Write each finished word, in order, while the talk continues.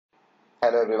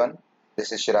Hello everyone,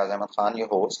 this is Shiraz Ahmed Khan, your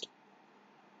host.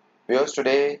 Viewers,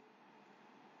 today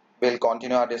we'll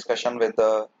continue our discussion with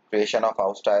the creation of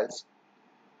house styles.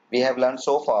 We have learned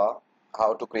so far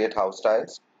how to create house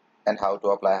styles and how to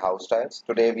apply house styles.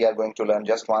 Today we are going to learn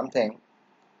just one thing,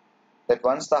 that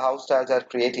once the house styles are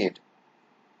created,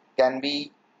 can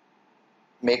we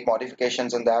make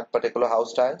modifications in that particular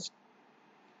house styles?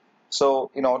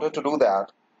 So in order to do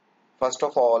that, first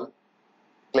of all,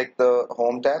 click the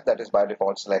home tab that is by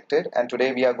default selected, and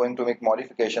today we are going to make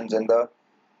modifications in the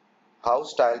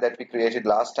house style that we created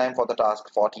last time for the task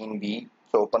 14b.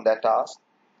 So open that task,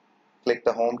 click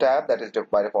the home tab that is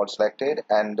by default selected,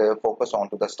 and focus on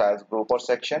to the styles group or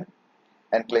section,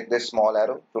 and click this small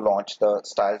arrow to launch the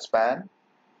styles pan.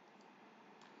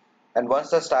 And once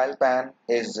the styles pan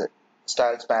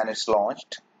is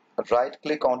launched, right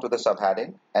click onto the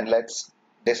subheading, and let's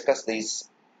discuss these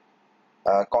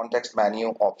context menu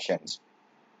options.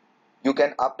 You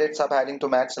can update subheading to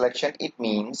match selection. It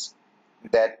means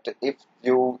that if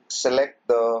you select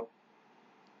the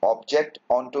object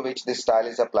onto which this style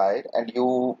is applied and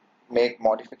you make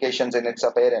modifications in its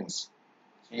appearance,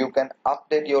 you can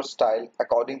update your style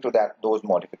according to those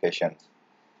modifications.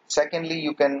 Secondly,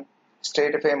 you can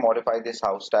straight away modify this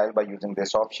house style by using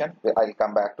this option. I'll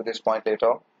come back to this point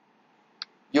later.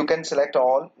 You can select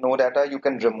all, no data. You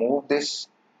can remove this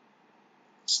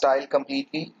style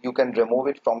completely. You can remove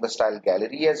it from the style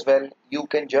gallery as well. You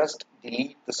can just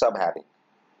delete the subheading.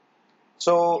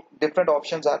 So different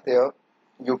options are there.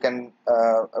 You can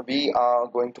we are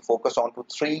going to focus on to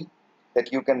three,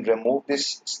 that you can remove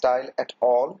this style at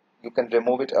all, you can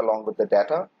remove it along with the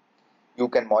data, you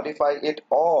can modify it,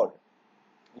 or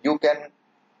you can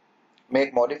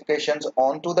make modifications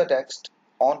onto the text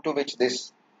onto which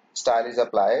this style is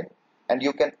applied, and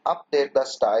you can update the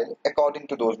style according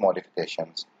to those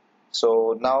modifications.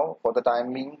 So now for the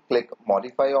time being, click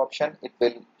modify option. It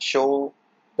will show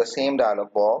the same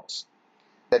dialog box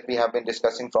that we have been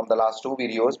discussing from the last two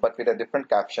videos, but with a different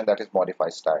caption, that is modify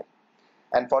style.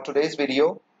 And for today's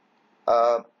video,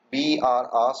 we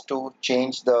are asked to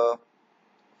change the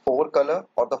forecolor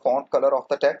or the font color of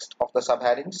the text of the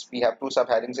subheadings. We have two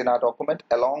subheadings in our document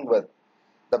along with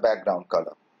the background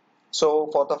color. So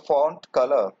for the font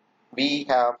color, we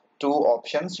have two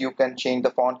options. You can change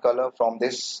the font color from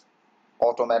this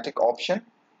automatic option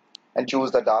and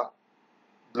choose the dark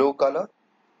blue color,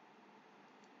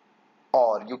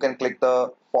 or you can click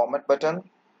the format button,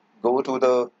 go to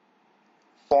the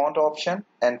font option,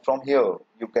 and from here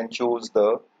you can choose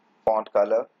the font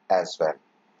color as well.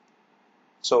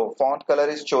 So font color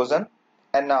is chosen,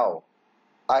 and now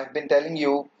I've been telling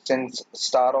you since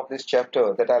start of this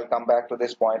chapter that I'll come back to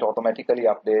this point, automatically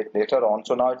update, later on.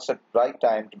 So now it's the right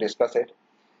time to discuss it.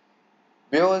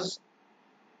 Because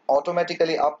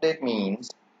automatically update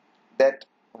means that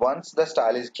once the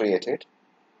style is created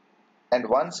and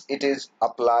once it is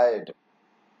applied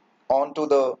onto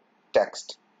the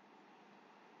text,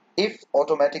 if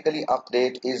automatically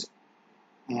update is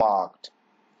marked,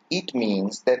 it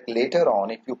means that later on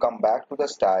if you come back to the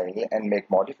style and make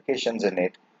modifications in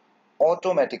it,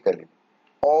 automatically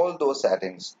all those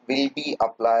settings will be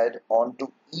applied onto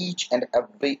each and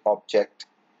every object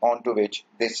onto which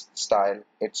this style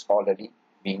it's already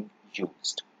being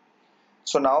used.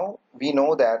 So now we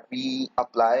know that we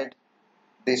applied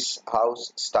this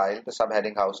house style, the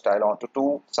subheading house style, onto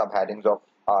two subheadings of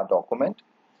our document.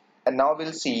 And now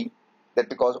we'll see that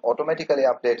because automatically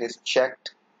update is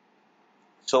checked,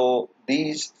 so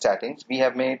these settings we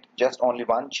have made just only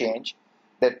one change,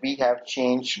 that we have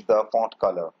changed the font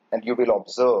color, and you will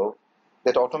observe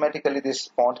that automatically this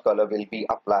font color will be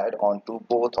applied onto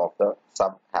both of the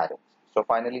subheadings. So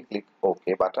finally click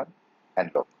OK button and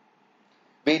look.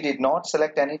 We did not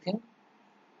select anything,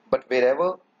 but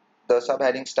wherever the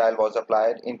subheading style was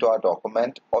applied into our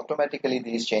document, automatically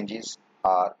these changes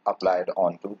are applied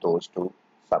onto those two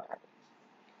subheadings.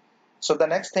 So the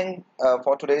next thing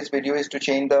for today's video is to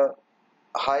change the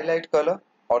highlight color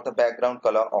or the background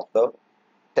color of the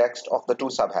text of the two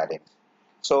subheadings.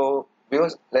 So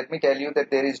viewers, let me tell you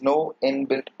that there is no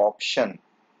inbuilt option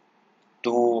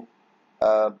to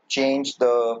change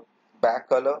the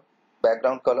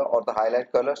background color or the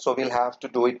highlight color, so we'll have to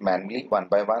do it manually one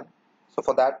by one. So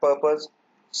for that purpose,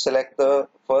 select the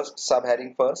first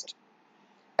subheading first,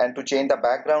 and to change the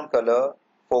background color,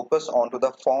 focus onto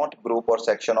the font group or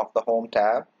section of the home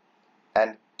tab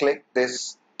and click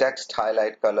this text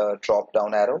highlight color drop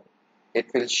down arrow. It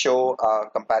will show a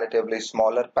comparatively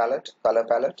smaller color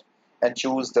palette, and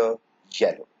choose the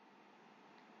yellow.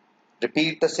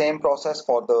 Repeat the same process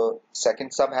for the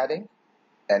second subheading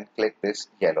and click this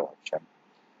yellow option.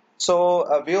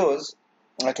 So viewers,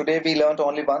 Today we learned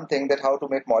only one thing, that how to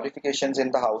make modifications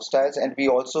in the house styles, and we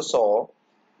also saw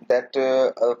that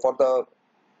for the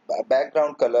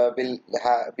background color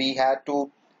we had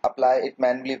to apply it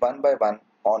manually one by one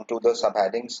onto the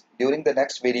subheadings. During the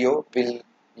next video we'll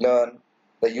learn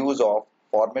the use of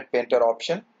format painter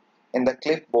option in the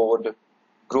clipboard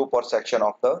group or section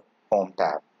of the home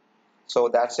tab. So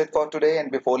that's it for today,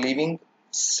 and before leaving,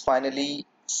 finally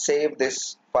save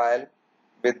this file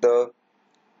with the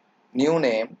new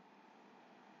name,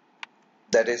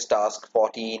 that is task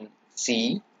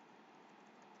 14C.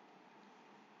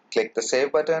 Click the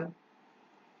save button,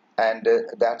 and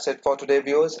that's it for today,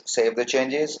 viewers. Save the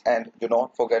changes and do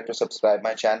not forget to subscribe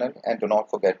my channel, and do not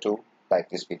forget to like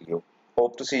this video.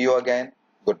 Hope to see you again.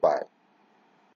 Goodbye.